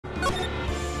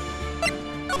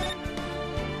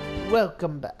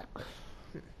welcome back.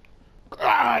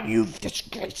 Ah, you've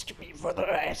disgraced me for the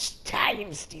last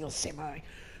time, Steel Samurai.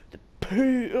 The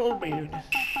pale moon.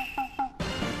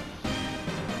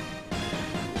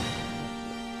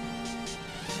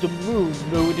 The moon,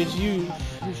 though it is you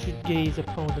who should gaze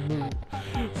upon the moon.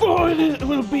 For it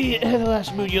will be the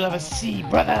last moon you'll ever see,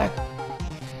 brother.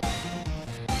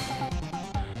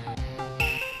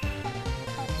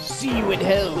 See you in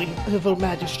hell, evil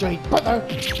magistrate, brother.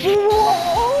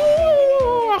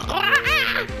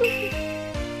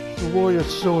 The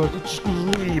warrior's sword would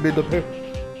scream in the pit.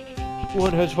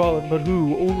 One has fallen, but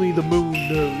who? Only the moon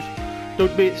knows.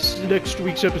 Don't miss next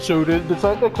week's episode, and the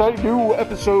next new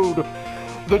episode,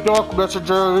 The Dark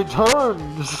Messenger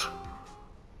returns.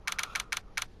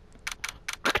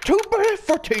 October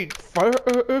 14th,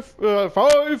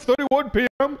 5:31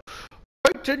 p.m.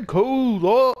 Wright and Co.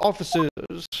 Law Offices.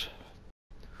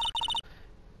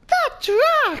 That's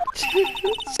right!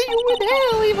 See you in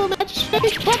hell, evil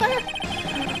magistrate, brother!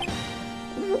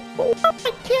 Oh, I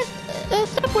can't...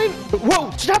 stop waving...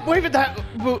 Whoa! Stop waving that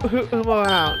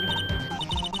around!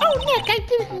 Oh, Nick, I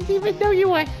didn't even know you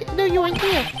were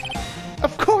here.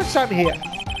 Of course I'm here.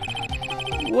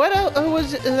 What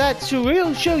was that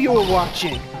surreal show you were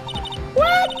watching?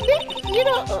 What, Nick? You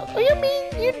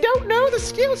mean you don't know the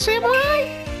Steel Samurai?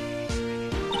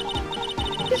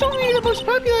 It's only the most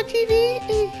popular TV,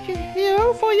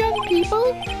 for young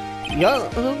people.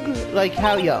 Young? Like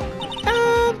how young?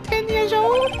 10 years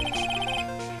old.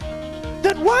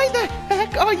 Then why the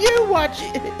heck are you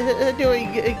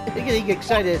getting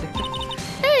excited?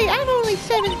 Hey, I'm only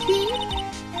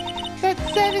 17.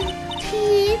 That's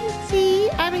 17. See,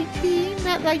 I'm 18,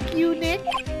 not like you, Nick.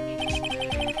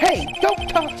 Hey, don't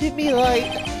talk to me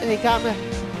like I'm a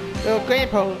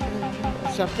grandpa or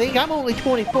something. I'm only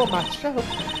 24 myself.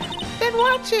 Then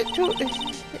watch it to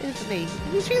me.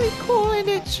 It's really cool and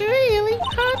it's really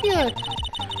popular.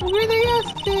 Really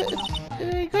asked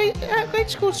grade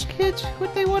school kids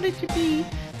what they wanted to be.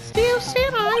 Steel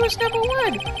Samurai was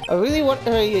 #1. I really want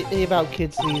to hear about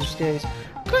kids these days.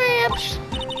 Gramps!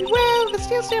 Well, the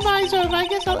Steel Samurai's over. I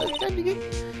guess I'll time to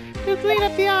clean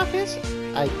up the office.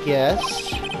 I guess.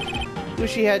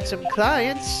 Wish he had some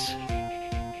clients.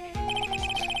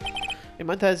 A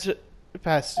month has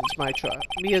passed since my trial.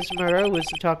 Mia's murder was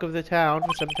the talk of the town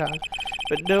for some time,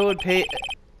 but no one paid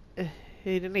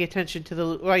any attention to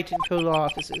the Wright and Co. law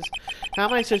offices. How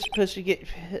am I supposed to get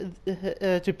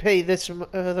to pay the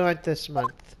rent this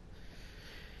month?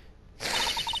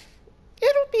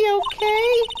 It'll be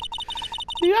okay.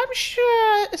 I'm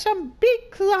sure some big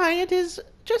client is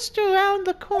just around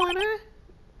the corner.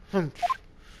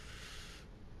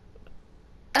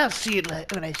 I'll see it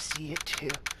when I see it too.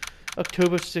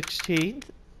 October 16th,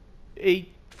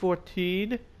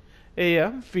 8:14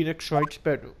 a.m. Phoenix Wright's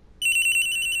bedroom.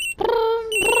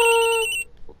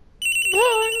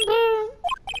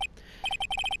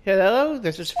 Hello,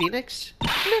 this is Phoenix.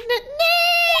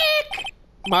 Nick!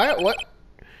 Maya, what?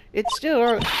 It's still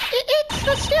early. It's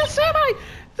the Steel Samurai!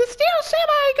 The Steel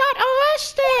Samurai got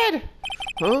arrested!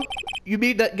 Huh? You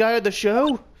mean that guy on the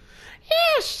show?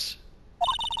 Yes!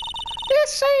 They're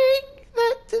saying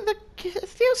that the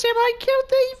Steel Samurai killed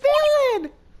the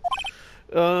villain!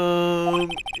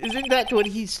 Isn't that what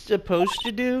he's supposed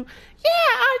to do?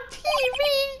 Yeah, on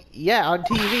TV! Yeah, on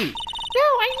TV. No,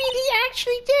 I mean he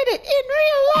actually did it in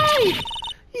real life!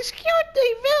 He's killed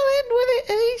the villain with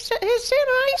his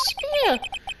samurai spear!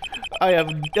 I have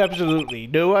absolutely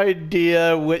no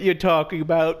idea what you're talking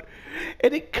about.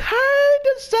 And it kind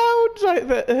of sounds like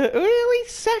really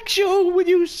sexual when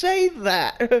you say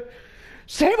that.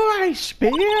 Samurai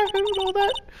spear and all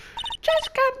that.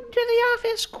 Just come to the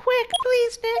office quick,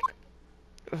 please, Nick.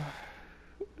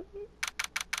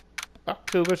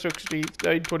 October 16th,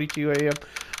 9:22 a.m.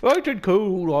 Wright and Co.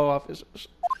 law offices.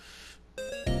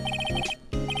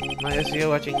 Maya, so you're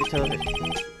watching the television.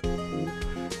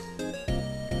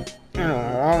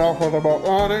 Enough of the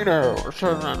morning news.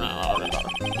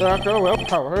 Dr. Will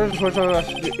Powers was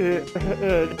arrested.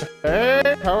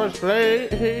 Powers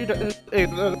played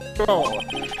in the role.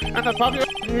 And the popular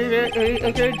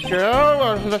against show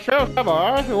was the Sheriff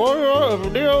Samurai, warrior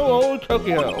of Neo Old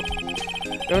Tokyo.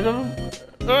 He was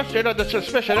arrested on the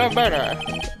suspicion of murder.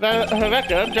 The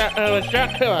victim was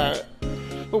Jack Killer,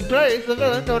 who plays the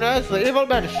villain known as the Evil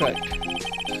Magistrate.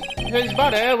 His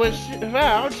body was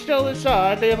found still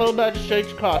inside the Evil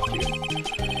Magistrate's costume.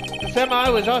 The samurai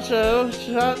was also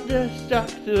stuck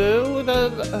through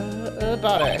the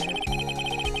body.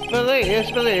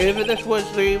 Police believe this was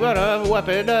the murder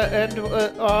weapon and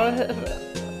are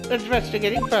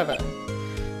investigating further.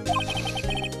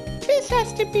 This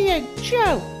has to be a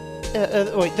joke.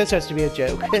 Wait, this has to be a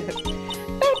joke. No,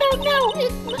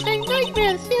 it's a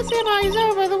nightmare. The Steel Samurai is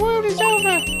over. The world is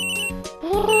over.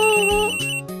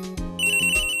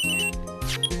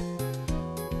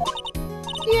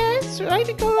 Yes, right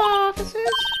to go,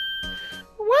 officers.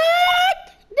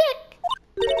 What? Nick!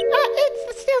 It's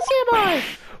the Steel Samurai.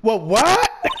 Well, what?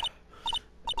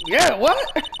 Yeah, what?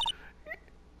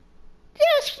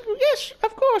 Yes,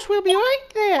 of course. We'll be right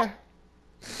there.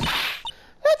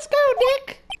 Let's go,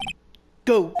 Nick.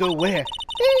 Go where?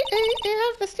 They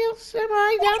have the Steel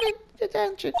Samurai down in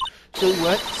detention. So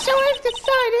what? So I've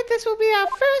decided this will be our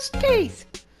first case.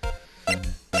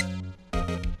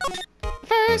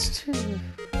 First.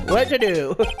 What to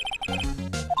do?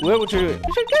 Where would you do it?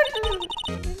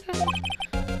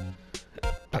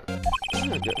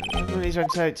 He's on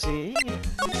sightseeing.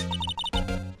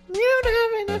 We don't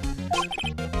have enough.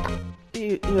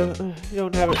 You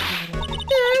don't have it.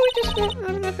 No, we just don't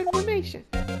have enough information.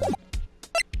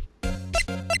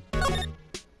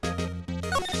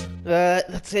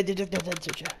 Let's say the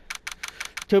detention.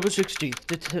 October 16th,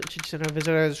 detention center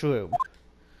visitor's room.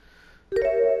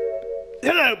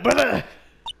 Hello, brother!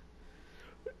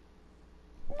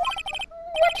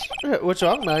 What's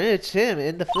wrong, man? It's him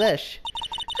in the flesh.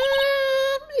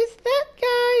 Is that guy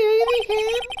really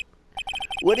him?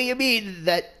 What do you mean,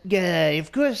 that guy?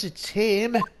 Of course it's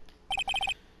him.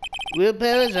 Will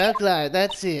Powers our client,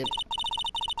 that's him.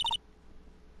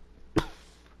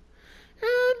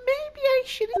 Maybe I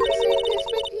shouldn't have said this,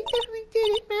 but he definitely did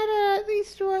it matter at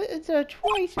least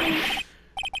twice.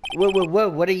 Whoa,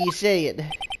 what are you saying?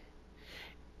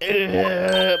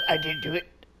 I didn't do it.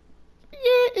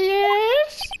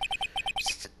 Yes?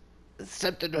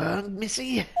 Something wrong,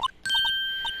 Missy?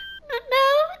 No.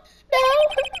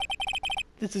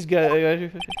 This is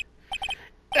good.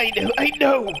 I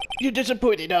know. You're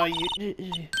disappointed, are you?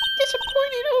 Disappointed?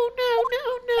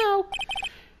 Oh, no.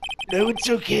 No, it's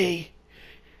okay.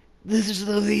 This is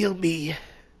the real me.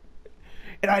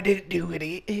 And I didn't do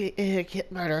any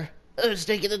murder. I was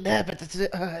taking a nap at the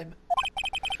time.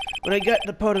 When I got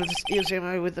the part of the Steel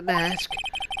Samurai with the mask,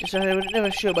 decided I would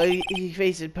never show my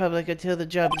face in public until the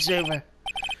job is over.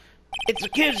 It's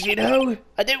because, you know,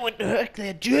 I didn't want to hurt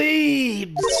their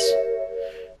dreams.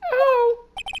 Oh.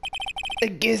 I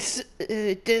guess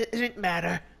it doesn't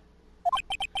matter.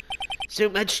 So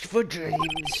much for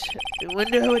dreams. I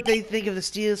wonder what they think of the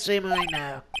Steel Samurai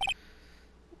now.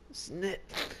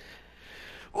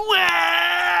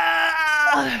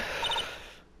 Wow!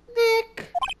 Nick.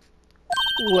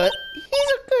 What? He's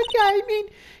a good guy. I mean,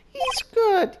 he's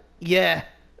good. Yeah,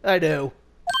 I know.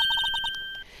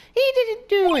 He didn't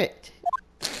do it.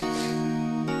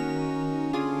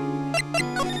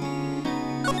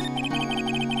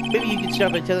 Maybe you can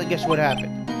start by telling us what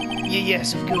happened.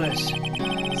 Yes, of course.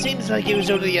 Seems like it was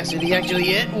only yesterday.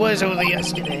 Actually, it was only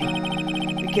yesterday.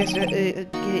 I guess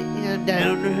I'm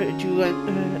down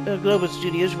to Global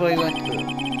Studios where I went through.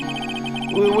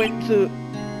 We went through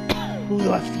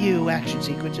a few action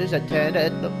sequences at 10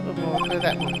 and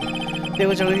that one. There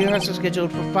was a rehearsal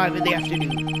scheduled for 5 in the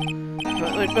afternoon.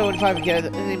 When 5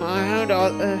 again, around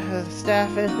all the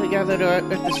staff gathered at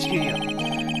the studio.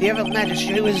 The evil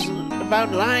magistrate was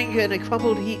found lying in a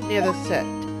crumpled heap near the set.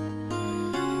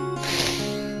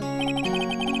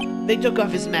 They took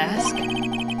off his mask.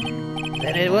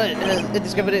 Then they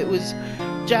discovered it was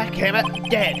Jack Hammer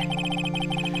dead.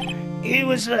 He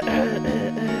was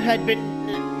had been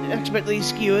expertly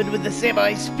skewered with the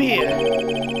samurai spear.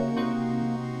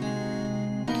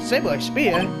 Samurai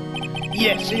spear?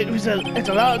 Yes, it's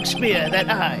a long spear that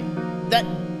the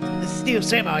Steel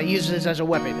Samurai uses as a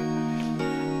weapon.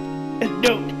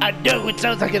 No, I know it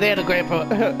sounds like an anagram for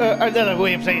another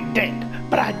way of saying dead,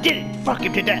 but I didn't fuck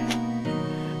him to death.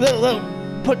 Let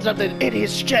alone put something in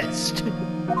his chest.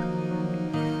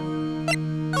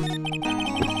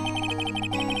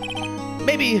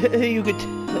 Maybe you could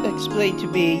explain to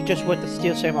me just what the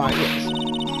Steel Samurai is.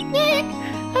 Nick,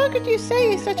 how could you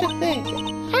say such a thing?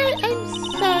 I'm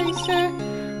sorry, sir.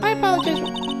 I apologize.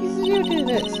 He's new to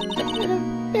this.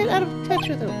 I'm a bit out of touch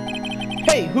with him.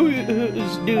 Hey,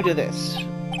 who's new to this?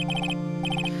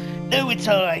 No, it's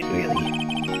alright, really.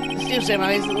 The Steel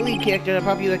Samurai is the lead character in a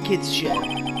popular kids show.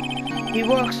 He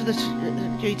walks the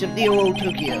streets of neo-old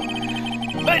Tokyo,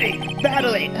 fighting,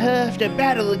 battling after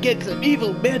battle against an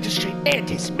evil magistrate and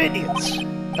his minions.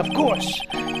 Of course,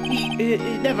 he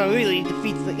never really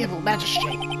defeats the evil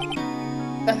magistrate.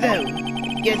 Although,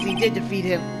 I guess he did defeat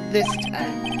him this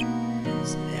time.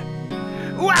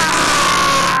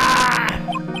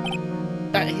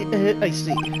 I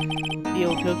see.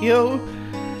 Neo Tokyo?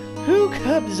 Who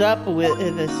comes up with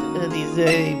these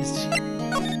names?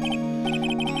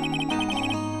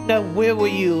 Now, where were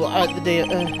you on the day?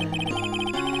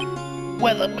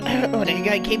 Well, the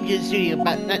guy came to the studio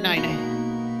about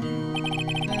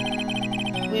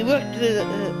 9. We worked the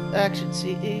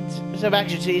some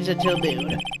action scenes until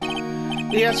noon.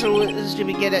 We also was to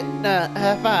begin at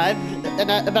 5,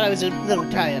 but I was a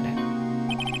little tired.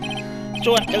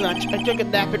 So after lunch, I took a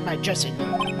nap in my dressing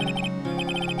room.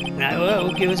 When I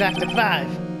woke, it was after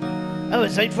 5. I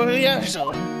was late for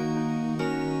rehearsal.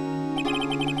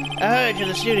 I hurried to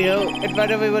the studio and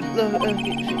found everyone.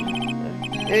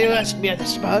 You asked me at the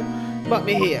spot, brought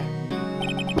me here.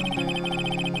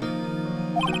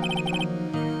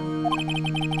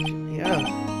 Yeah.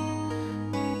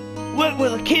 What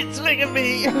will the kids think of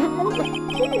me? I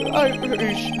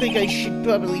think I should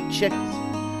probably check.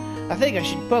 I think I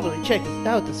should probably check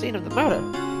out the scene of the murder.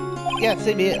 Yeah,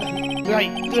 same here.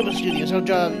 Right, Global Studios. I'll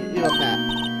draw you on that.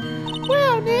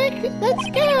 Wow, Nick, let's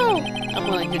go. I'm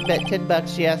willing to bet $10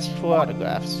 she asks for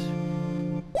autographs.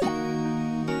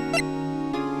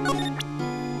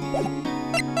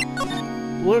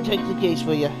 We'll take the case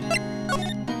for you.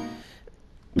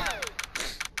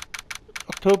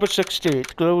 October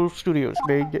 16th, Global Studios,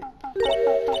 made it.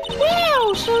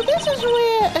 Wow, so this is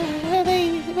where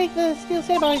they make the Steel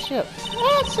Samurai ship.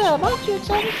 Awesome, aren't you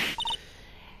excited?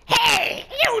 Hey,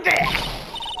 you there!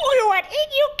 You want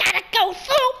in, you gotta go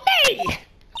through me!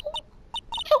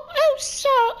 Oh,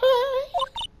 sorry.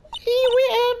 We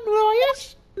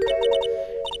lawyers?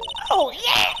 Oh,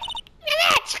 yeah?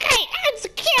 That's great, I'm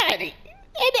security.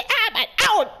 And I'm an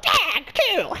old bag,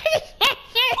 too.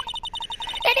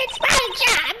 And it's my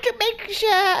job to make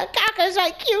sure cockers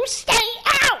like you stay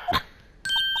out.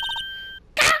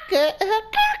 Cockers?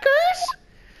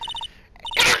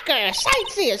 Cockers,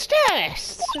 sightseers,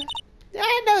 tourists.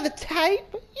 I know the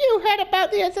type. You heard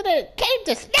about the incident. Came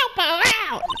to snoop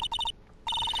around.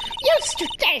 Used to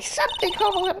say something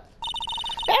over.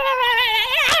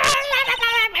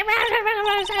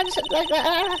 Something like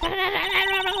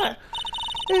that.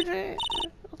 Maybe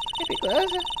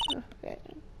close. Okay.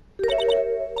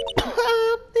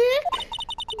 Nick,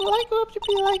 will I grow up to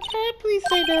be like her? Please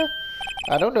say no.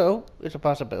 I don't know. It's a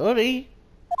possibility.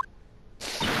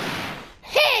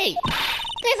 Hey!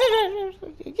 This is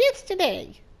it's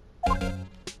today.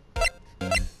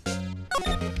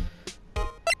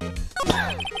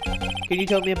 Can you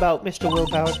tell me about Mr.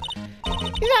 Willpower?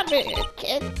 He's not really a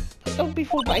kid. But don't be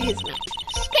fooled by his name.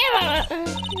 Scare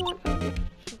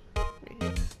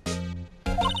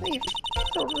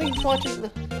Leave watching the.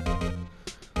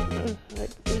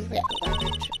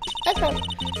 That's not.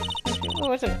 It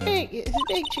was a big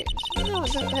chance. No,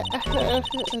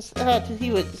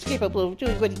 he was capable of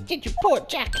doing what he did to poor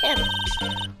Jack Hammer.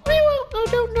 We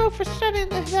don't know for certain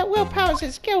that Will Powers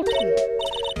is guilty.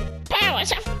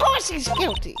 Powers, of course he's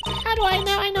guilty. How do I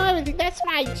know? I know everything. That's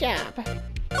my job.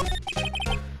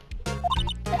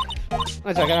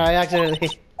 1 second, I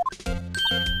accidentally.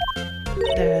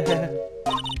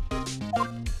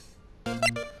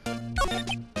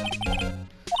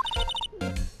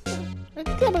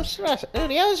 Double stress.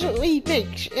 The others we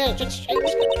make just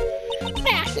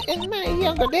back in my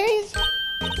younger days.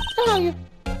 Oh,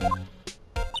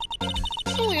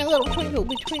 only a little twinkle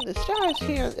between the stars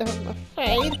here, I'm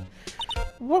afraid.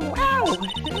 Wow!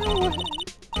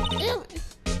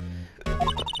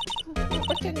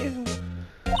 What can you...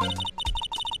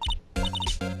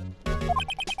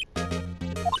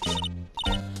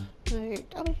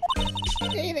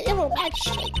 The evil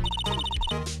magistrate.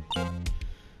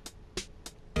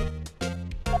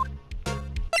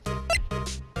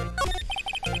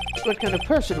 What kind of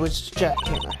person was Jack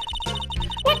Hammer?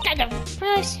 What kind of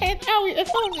person? Oh, if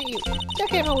only you. Jack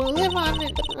Hammer will live on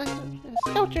in the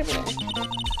sculpture.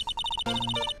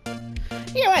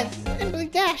 You are simply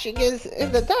dashing as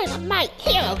in the Dynamite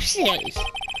Hero series.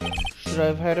 Should I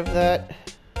have heard of that?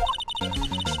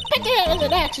 But there was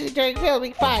an accident during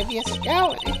filming 5 years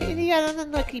ago, and he had an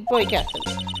unlucky boy captain.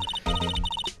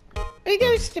 He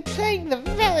goes to playing the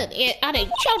villain on a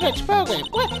children's program.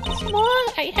 What's more,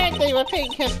 I heard they were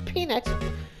paying him peanuts.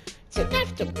 It's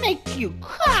enough to make you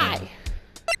cry.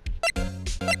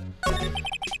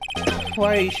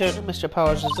 Why are you sure that Mr.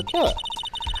 Powers is the killer?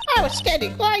 I was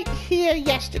standing right here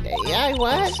yesterday. I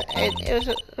was, and it was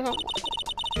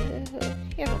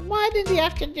 1 in the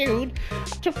afternoon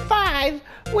to 5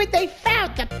 when they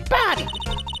found the body.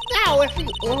 Now, if you,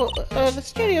 the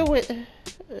studio where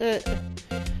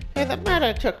the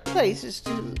murder took place is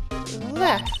to the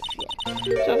left.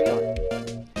 Yeah. So if you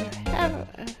have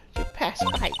to pass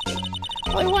by me,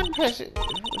 only one person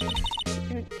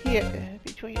here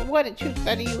between 1 and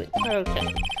 2:30 with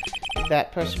okay.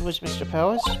 That person was Mr.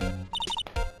 Powers?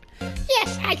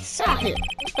 Yes, I saw him.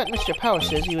 But Mr. Power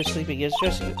says he was sleeping in his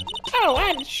dressing room. Oh,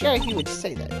 I'm sure he would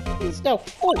say that. He's no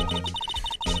fool.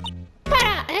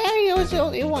 But Harry was the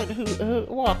only one who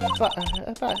walked by.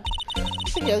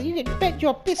 Still, you can bet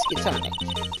your biscuits on it.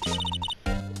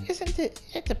 Isn't it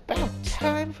about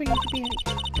time for you to be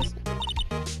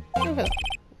well,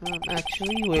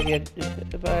 actually, we're here,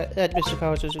 Mr.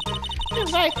 Powers was...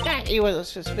 I thought you were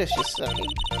suspicious looking.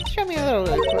 Show me a little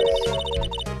request.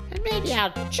 And maybe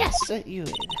I'll just let you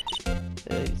in.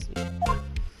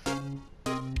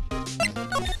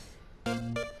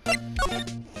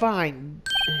 Fine.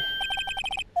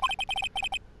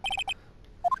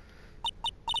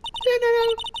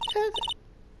 No.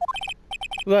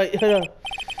 Right, hello.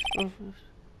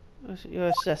 You're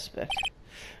a suspect.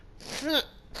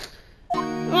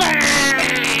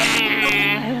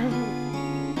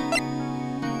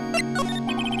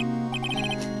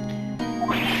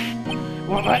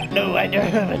 What? No, I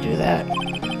never do that.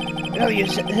 Earlier you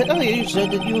said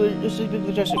that you were sleeping in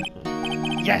the dressing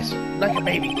room. Yes, like a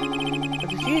baby. But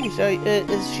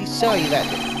she saw you that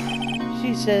day.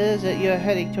 She says that you're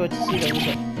heading towards the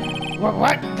casino.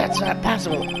 What? That's not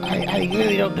possible. I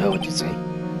really don't know what to say.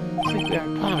 Simply, I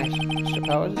promise, Mr.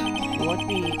 Powers. If you want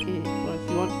me, if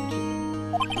you want to.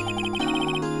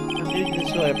 I'm new to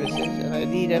this lawyer business, and I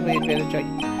need every advantage I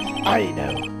can. I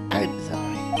know. I'm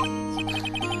sorry.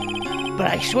 But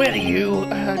I swear to you,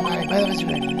 my mother was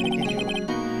right.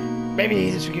 Maybe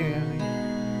he's a security.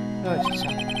 Oh, it's just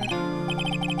sorry.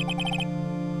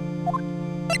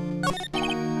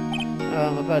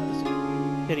 About the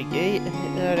security gate.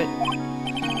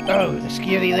 Oh, the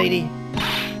security lady.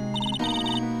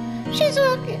 She's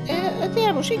looking.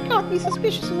 Damn, she caught me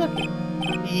suspiciously looking.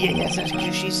 Yes,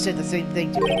 she said the same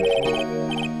thing to me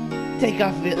before. Take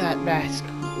off that mask,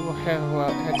 well,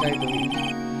 as I believe.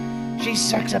 She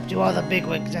sucks up to all the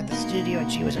bigwigs at the studio,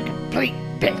 and she was a complete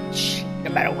bitch,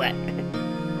 no matter what.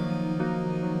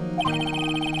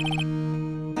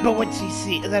 But once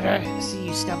let her see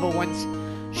you stumble once,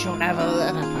 she'll never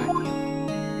let up on you.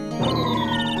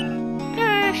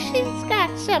 Gosh, she's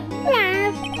got some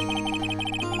nerve.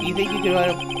 Do you think you could write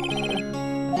a...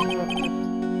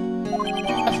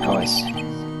 Of course.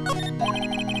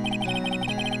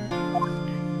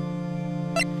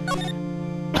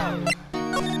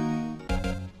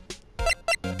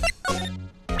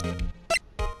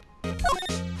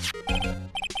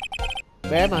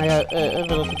 Ma'am, I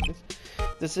overlooked this.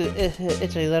 This is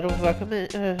it's a letter of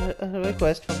recommend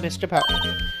request from Mr. Power.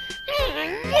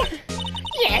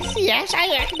 Yes, I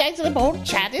recognize the bold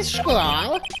childish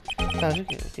scrawl.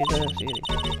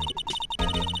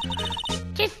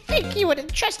 To think he would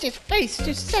entrust his face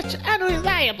to such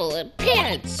unreliable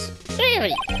appearance.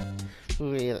 Really?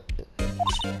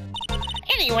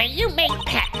 Anyway, you may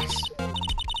pass.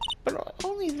 But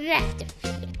only that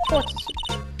defeat forces you.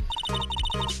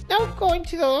 No going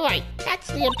to the right. That's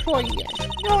the employee.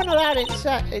 No one allowed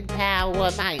inside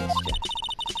Power Mines.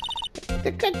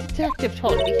 The good detective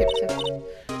told me himself.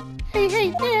 Hey,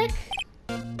 Nick.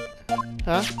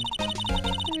 Huh?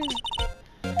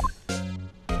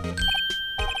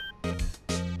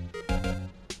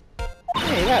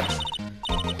 Hey, look.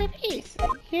 Hey,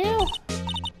 thank you.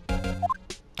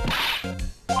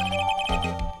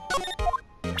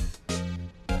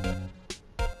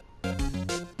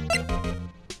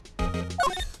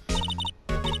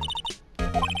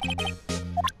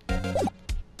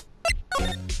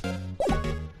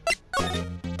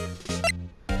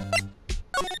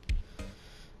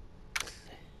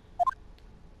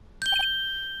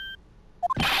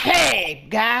 Hey,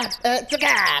 guys, it's the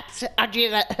cops. Aren't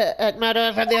you that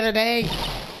murderer from the other day?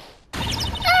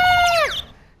 Ah!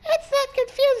 It's that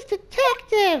confused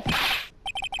detective.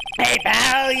 Hey,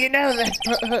 pal, you know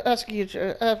that Husky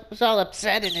was all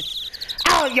upset and it's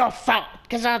all your fault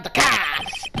because I'm the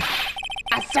cops.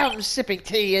 I saw him sipping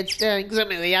tea and staring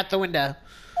gloomily out the window.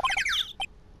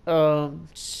 So?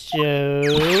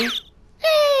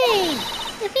 Hey!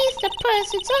 If he's the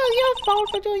press, it's all your fault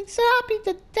for doing sloppy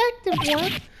detective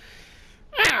work.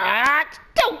 Ah,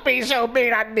 don't be so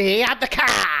mean on me. I'm the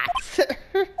cops.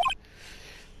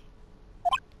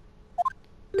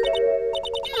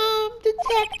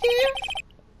 Detective?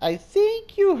 I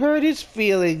think you hurt his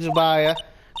feelings, Maya.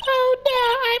 Oh, no,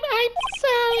 I'm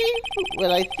sorry.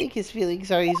 Well, I think his feelings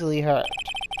are easily hurt.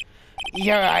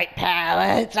 You're right,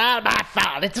 pal. It's all my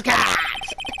fault. It's the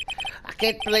cops. I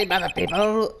can't blame other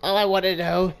people. All I want to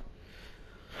know.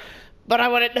 But I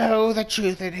want to know the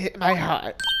truth in my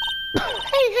heart.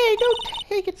 Hey, don't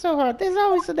take it so hard. There's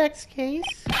always the next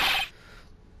case.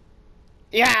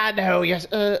 Yeah, I know. Yes,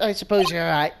 I suppose you're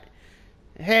right.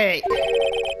 Hey,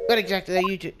 what exactly are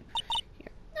you doing?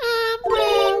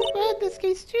 Well, this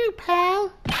case too,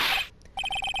 pal.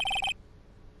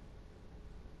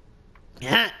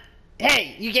 Huh?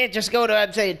 Hey, you can't just go to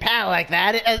him saying pal like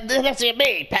that. That's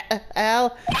me,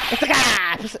 pal. It's the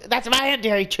cops. That's my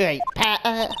endearing trait,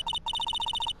 pal.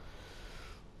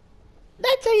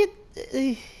 I'd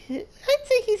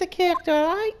say he's a character,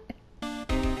 alright?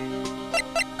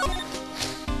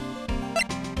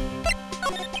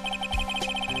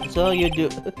 So you do.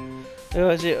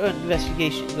 How's your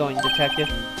investigation going, Detective?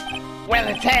 Well,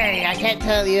 it's hey, I can't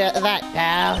tell you that,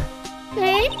 pal.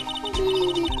 Hey?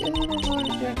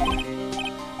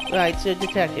 Right, so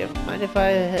Detective, mind if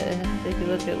I take a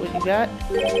look at what you got?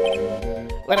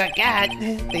 What I got?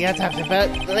 The autopsy about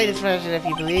the latest version, if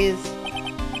you please.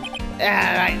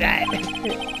 Ah, right.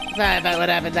 Sorry about what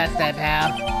happened last time,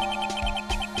 pal.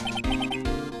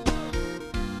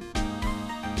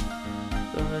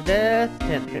 Cause of death,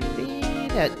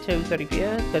 10:15 at 2:30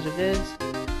 p.m. Cause of this,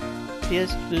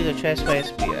 pierced through the chest by a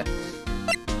spear.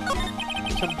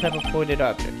 Some type of pointed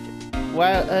object.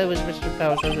 While was Mr.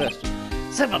 Powers arrested?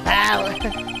 Simple, pal.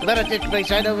 The murder took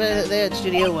place right over there in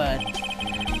Studio 1.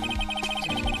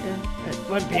 At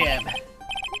 1 p.m.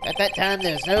 At that time,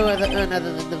 there was no other other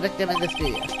than the victim in the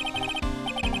studio.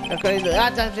 According to the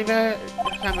autopsy, the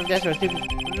time of death was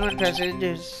one person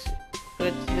who's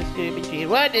went to the studio between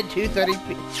 1 and 2:30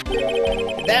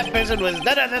 p.m. And that person was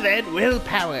none other than Will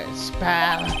Powers,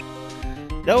 pal.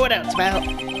 No one else, pal.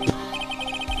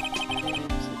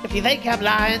 If you think I'm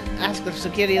lying, ask the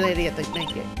security lady at the main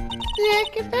gate. Yeah,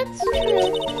 if that's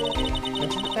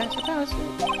true. That's supposed to.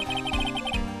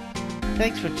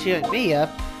 Thanks for cheering me up.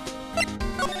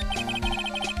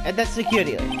 And that's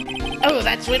security lady. Oh,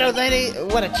 that sweet old lady?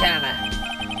 What a charmer.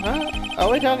 Huh? Are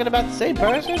we talking about the same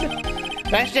person?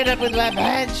 I stood up with my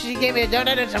hand, she gave me a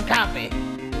donut and some coffee.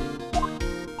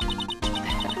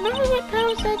 Remember what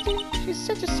Powers said to you? She's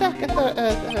such a sucker for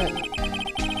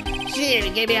She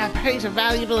even gave me a piece of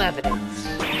valuable evidence.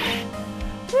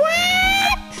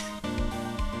 What?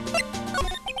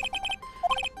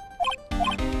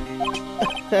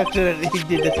 Absolutely, he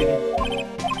did this again.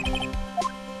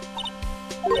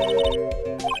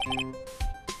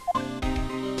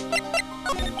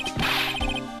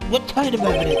 What kind of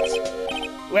evidence?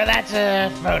 Well, that's a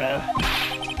photo.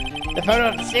 The photo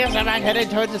of the stairs I'm headed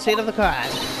towards the scene of the crime.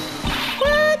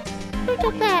 What? Who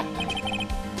took that?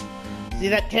 See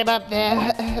that Tim up there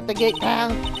at the gate,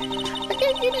 pal? I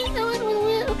can't get in no one with a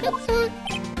wheel comes on.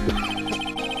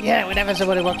 Yeah, whenever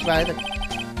somebody walks by.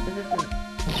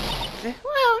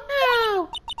 Whoa, no!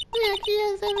 Look,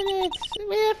 here's evidence.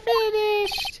 We're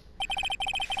finished.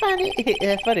 Funny.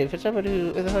 Yeah, funny for someone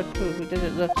who with a hard proof who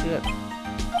doesn't look too up.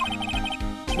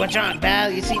 What's wrong,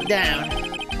 pal? You seem down.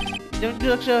 Don't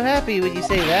look so happy when you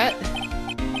say that.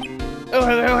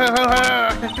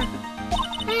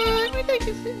 We think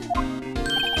it's...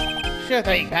 Sure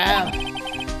thing, pal.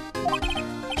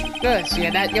 Good, so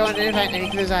you're not going to invent any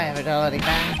clues I haven't already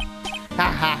found.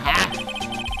 Ha ha ha.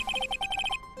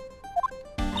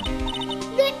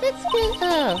 Nick, let's get...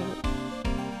 Oh.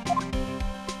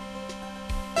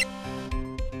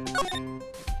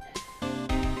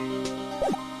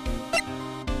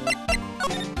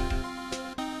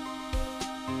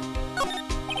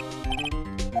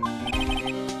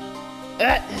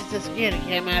 It's the security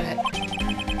camera.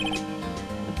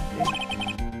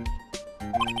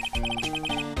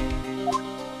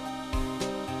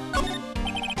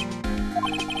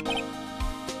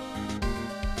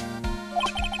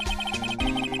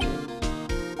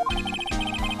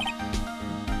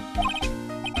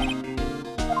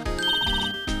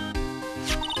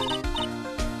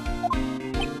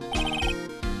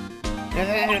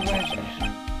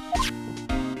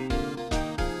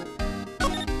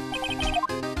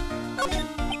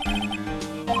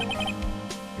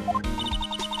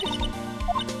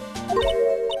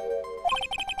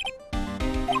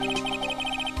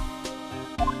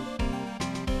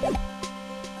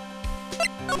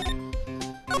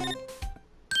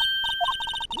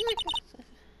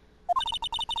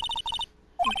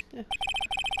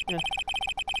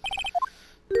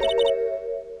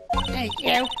 Thank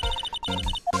you.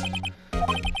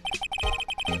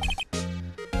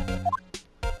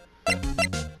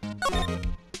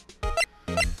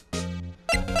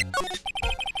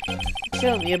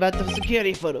 Tell me about the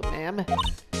security photo, ma'am.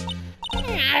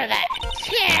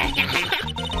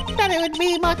 Thought it would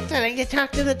be more thrilling to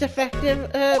talk to the defective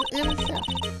himself.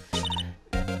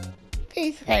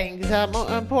 These things are more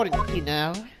important to you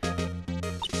now.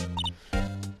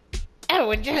 Oh,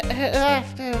 and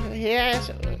after, yes,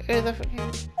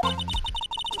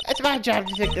 It's my job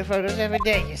to take the photos every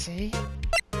day, you see.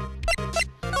 How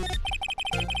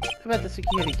about the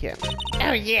security camera?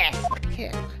 oh yes,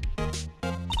 him.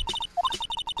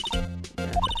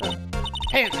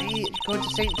 Apparently, going to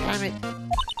St. Time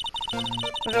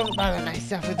but don't bother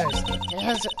myself with those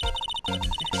details.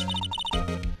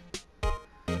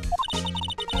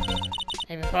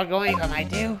 Hey, before going home, I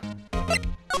do.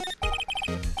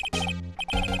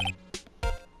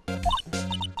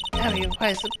 Oh, he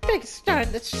was the big star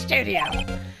in the studio.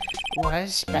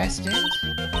 Was Bastin?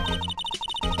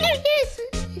 Oh, yes,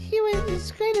 he was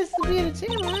as great as the Bearded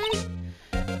Samurai.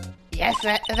 Yes,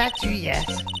 that too,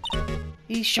 yes.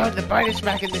 He showed the brightest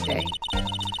back in the day.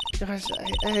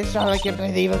 It's all I can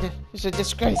believe in it. It's a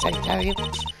disgrace, I tell you.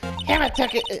 Hammer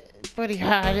took it pretty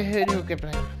hard. Who can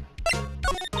blame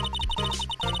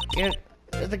him?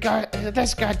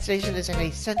 This guard station is in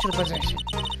a central position.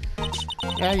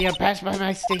 You pass by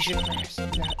my station first.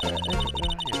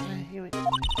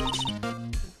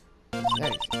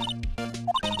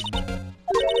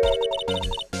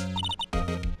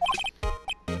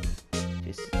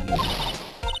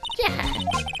 Yeah.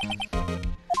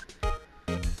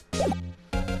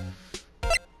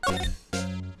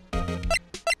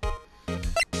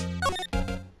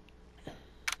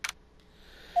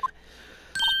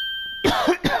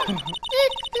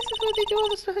 This is where they do all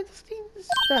the behind the scenes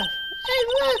stuff. Hey,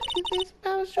 look! There's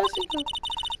Power's dressing room.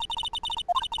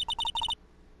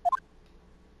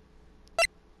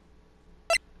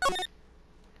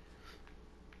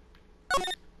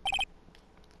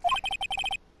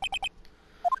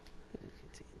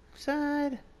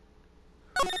 Side.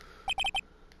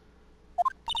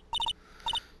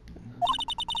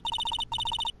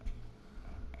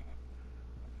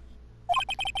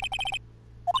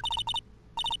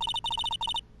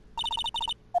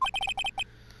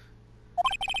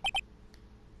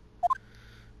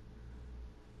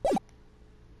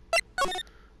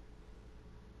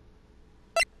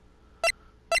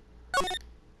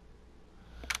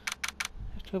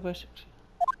 October 6th.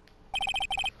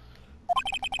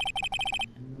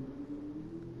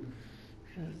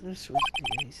 This was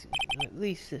easy. At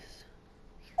least this.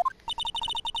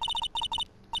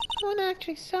 No one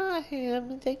actually saw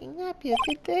him taking a nap yet,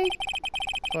 did they?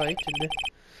 Right, and the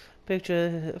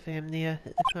picture of him near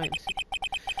the crime scene.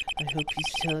 I hope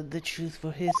he's telling the truth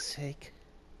for his sake.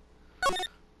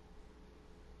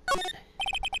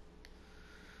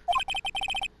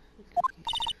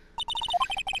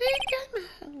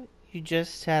 You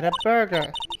just had a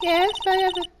burger. Yes, I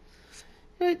have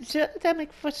a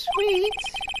stomach for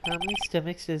sweets. How many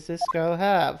stomachs does this girl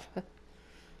have?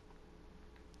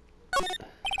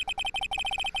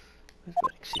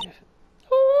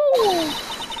 Ooh!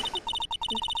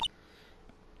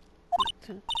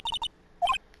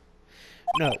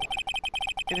 No.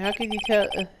 And how can you tell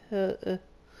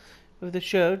of the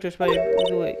show just by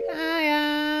the way?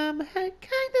 I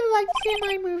kind of like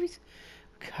semi movies.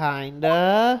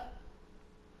 Kinda.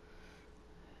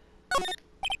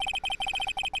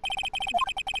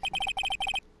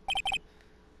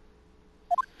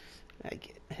 I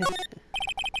get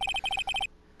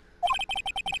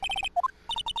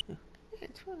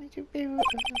it's funny to be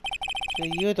so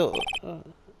you don't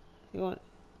you want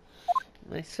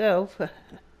myself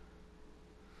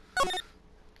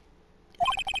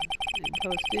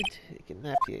posted you can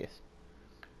nap here.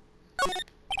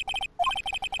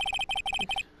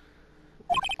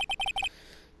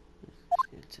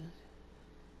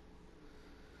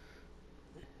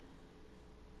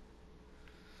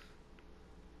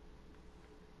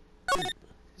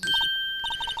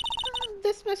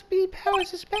 This must be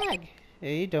Powers' bag.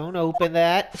 Hey, don't open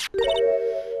that.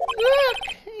 Look!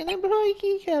 An employee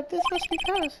keycap. This must be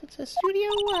Powers. It's a Studio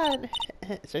One.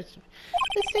 So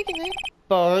let's take it.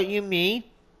 Borrow, you mean?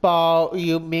 Borrow,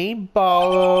 you mean?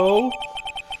 Borrow?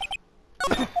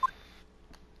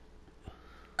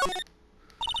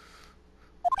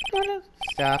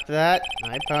 Stop that.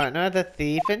 My partner, the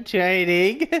thief in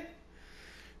training.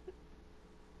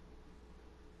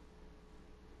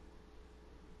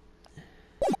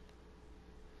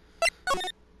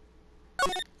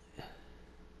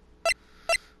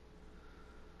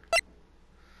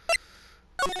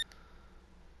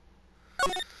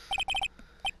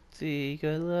 See,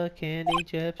 good luck, candy,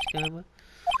 chips, come on.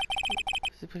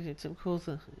 Some cool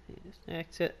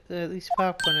snacks, at least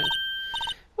popcorn.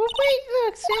 Well, wait,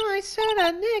 look,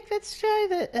 semi-soda, Nick, let's try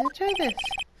this.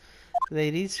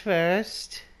 Ladies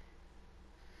first.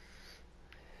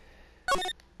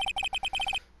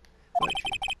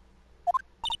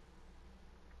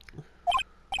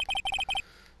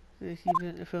 Let's keep it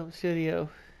in the film studio.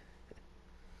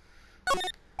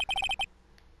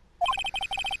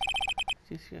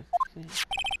 Just go.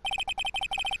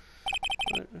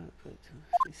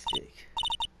 Mistake.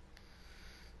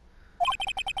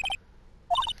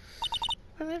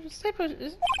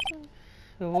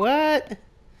 What?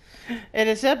 And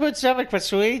a separate stomach for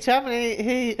sweets? How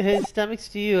many stomachs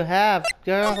do you have,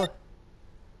 girl?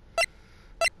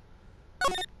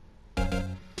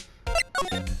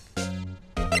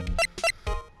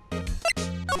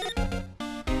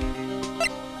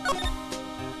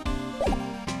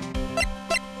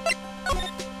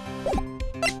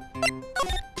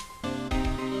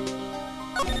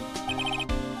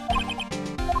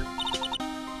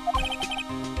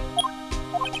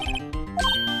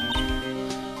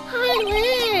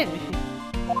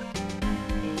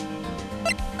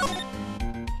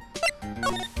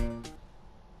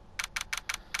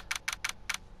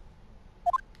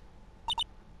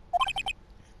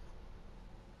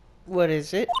 What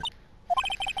is it?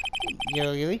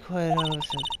 You're really quiet all of a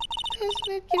sudden. Doesn't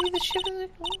it give you the shiver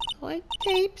like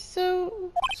tape? So...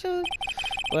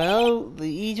 Well, the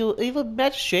evil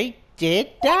magistrate did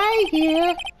die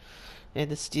here. And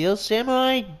the steel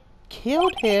samurai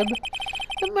killed him.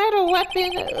 The metal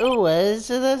weapon was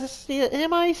the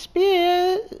samurai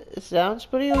spear. Sounds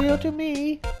pretty real to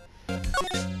me.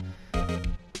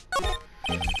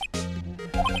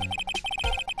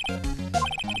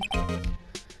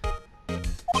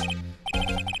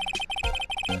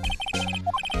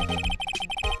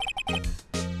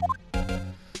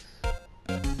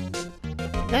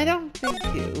 I don't think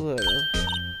it will.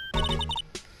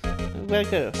 Where'd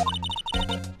it go?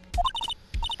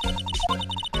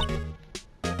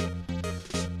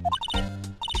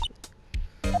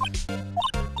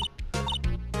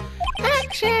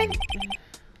 Action!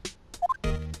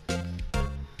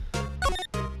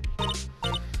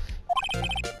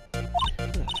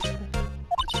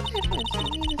 What's the difference? You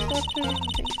need to stop doing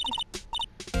things.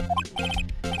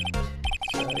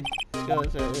 Sorry, this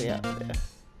goes early out there.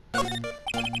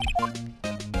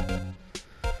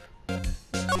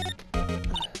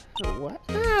 What?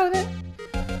 Oh, that...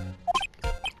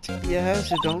 Yeah,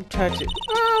 so don't touch it.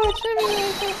 Oh, it's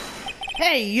everywhere.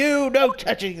 Hey, you! No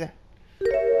touching that!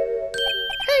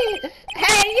 Hey,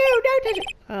 you! Don't touch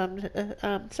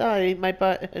it! Sorry, my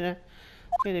butt... kind of,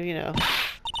 you know.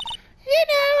 You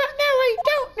know, no, I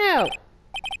don't know!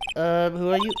 Who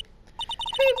are you?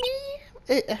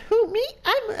 Who, me?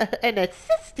 I'm an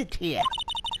assistant here.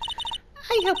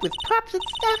 I help with props and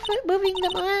stuff, moving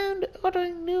them around,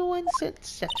 ordering new ones,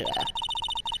 etc.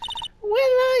 Well,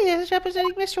 I is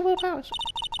representing Mr. Will Powers.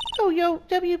 Oh, yo,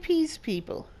 WP's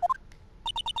people.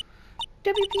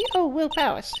 WP? Oh, Will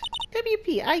Powers.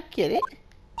 WP, I get it.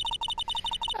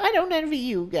 I don't envy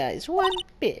you guys one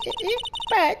bit,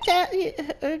 but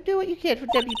do what you can for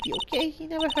WP, okay? He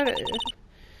never hurt it.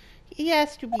 He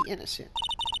has to be innocent.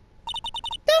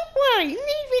 Don't worry, leave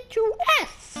it to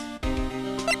us.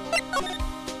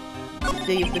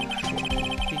 Day of the...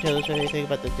 Can you tell us anything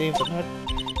about the Day of the Mud?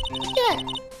 Yeah,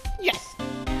 yes.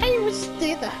 I was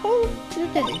there the whole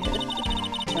day.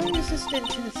 Only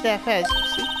assistant to the staff has, you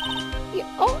see. Yeah,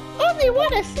 only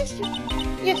one assistant?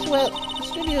 Yes, well, the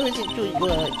studio isn't doing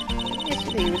good.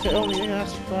 Yesterday was only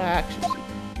asked for action.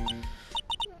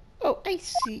 Oh, I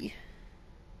see.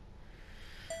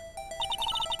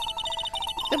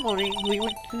 The morning we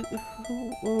went to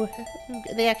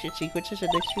the action sequences in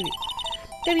the studio.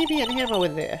 WB and him over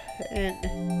there, and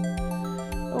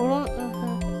along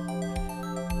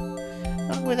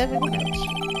with everyone else.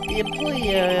 The employee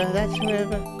area, that's where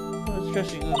the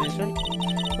dressing room is, right?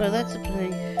 Well, that's the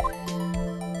place.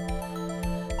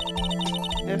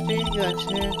 After eating lunch,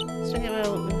 sing him out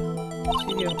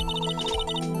studio.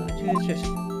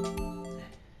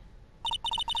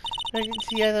 I didn't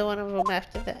see either one of them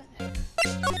after that.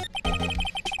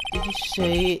 Did you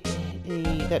say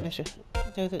that, Mr.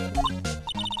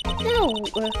 No,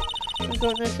 I'm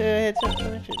going to head something to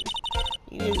mention.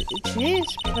 It's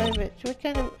his private. What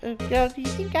kind of girl do you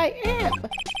think I am?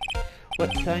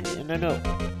 What kind? No.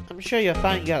 I'm sure you're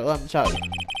fine, girl. I'm sorry.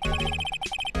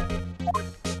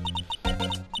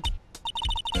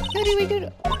 How do we do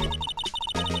that?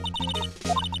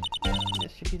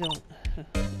 Yes, if you don't.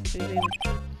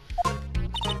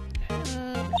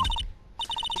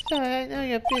 Sorry, I know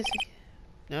you're busy.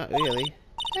 Not really.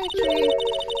 Actually...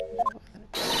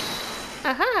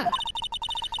 Aha!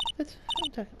 That's what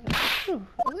I'm talking about. Ooh,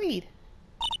 a lead.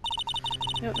 I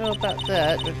don't know about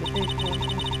that, but the big one...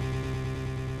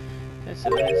 That's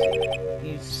amazing.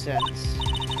 You sense.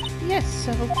 Yes,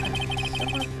 several times.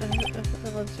 Someone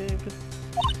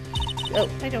oh,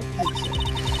 I don't think so.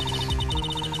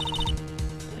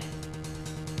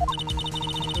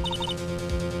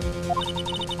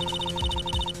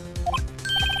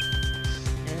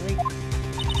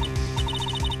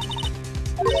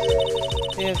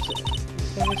 Yes,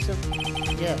 there was some...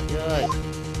 Yeah, you're right.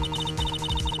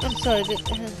 I'm sorry.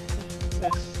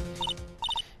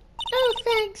 Oh,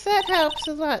 thanks. That helps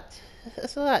a lot.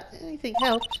 That's a lot. Anything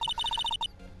helps.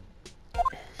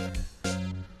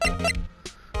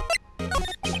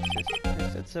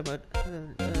 Someone,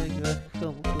 you are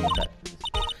film buttons.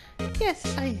 Yes,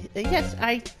 I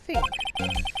think.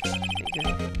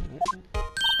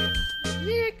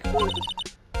 Yeah, cool.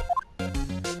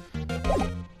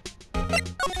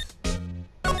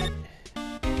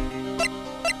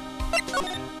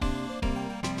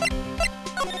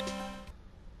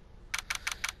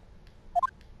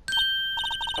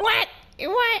 What?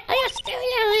 What? Are you still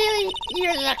here, really?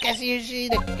 Your luck is usually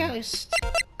the ghost.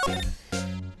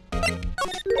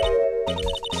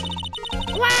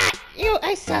 What?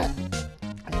 I saw.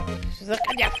 Look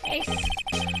on your face.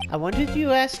 I wanted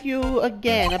to ask you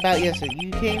again about yesterday.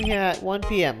 You came here at 1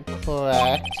 p.m.,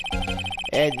 correct?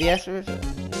 And the estimate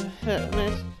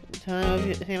time of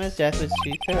your famous death was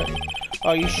 2:30.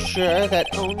 Are you sure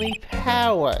that only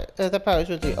the powers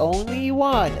was the only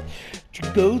one to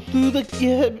go through the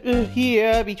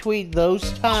here between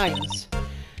those times?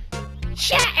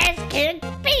 Sure as can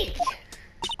be.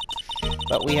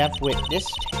 But we have witness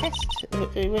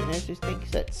witnesses think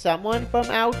that someone from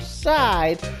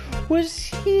outside was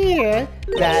here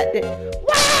that...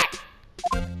 What?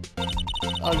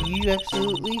 Are you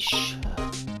absolutely sure?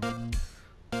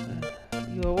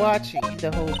 You were watching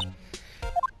the whole...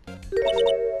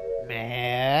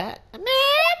 Ma'am?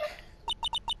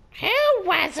 Who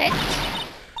was it?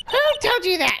 Who told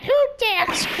you that? Who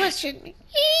dares question me?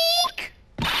 Eek!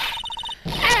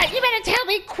 You better tell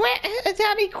me quick.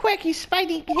 Tell me quick, he's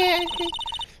fighting here.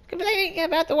 Complaining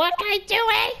about the work I do,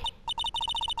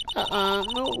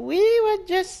 We were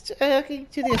just looking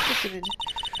to the assistant.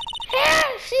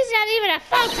 She's not even a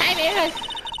full-time here.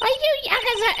 Are you young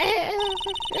as a...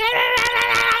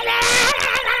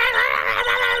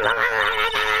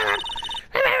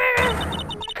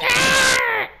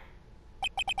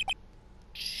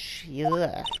 She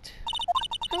left.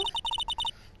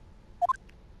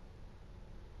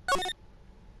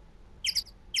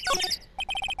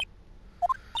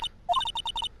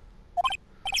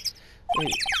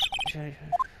 Wait, okay.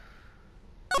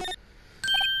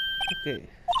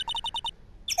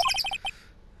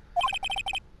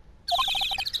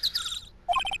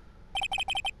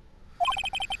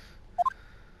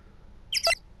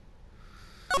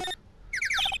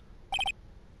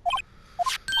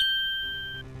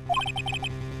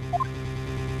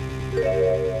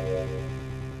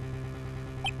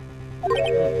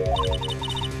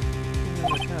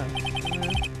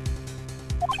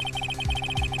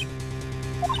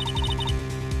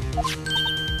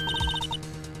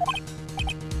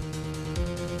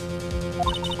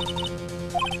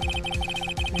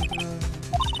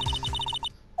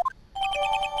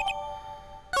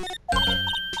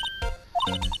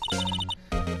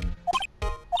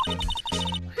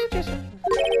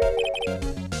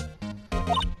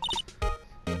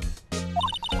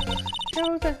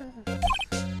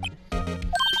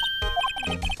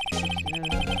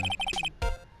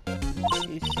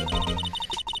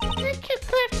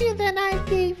 Then I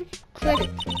gave credit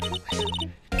to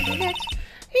that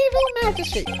evil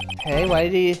magistrate. Hey, why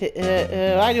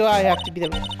do I have to be the...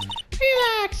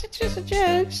 Relax, it's just a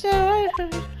joke, so I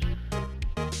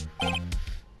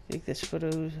think this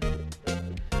photo's...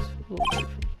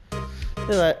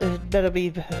 It better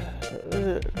be...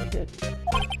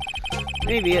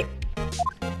 maybe it...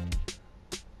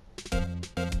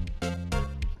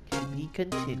 Can be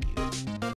continued.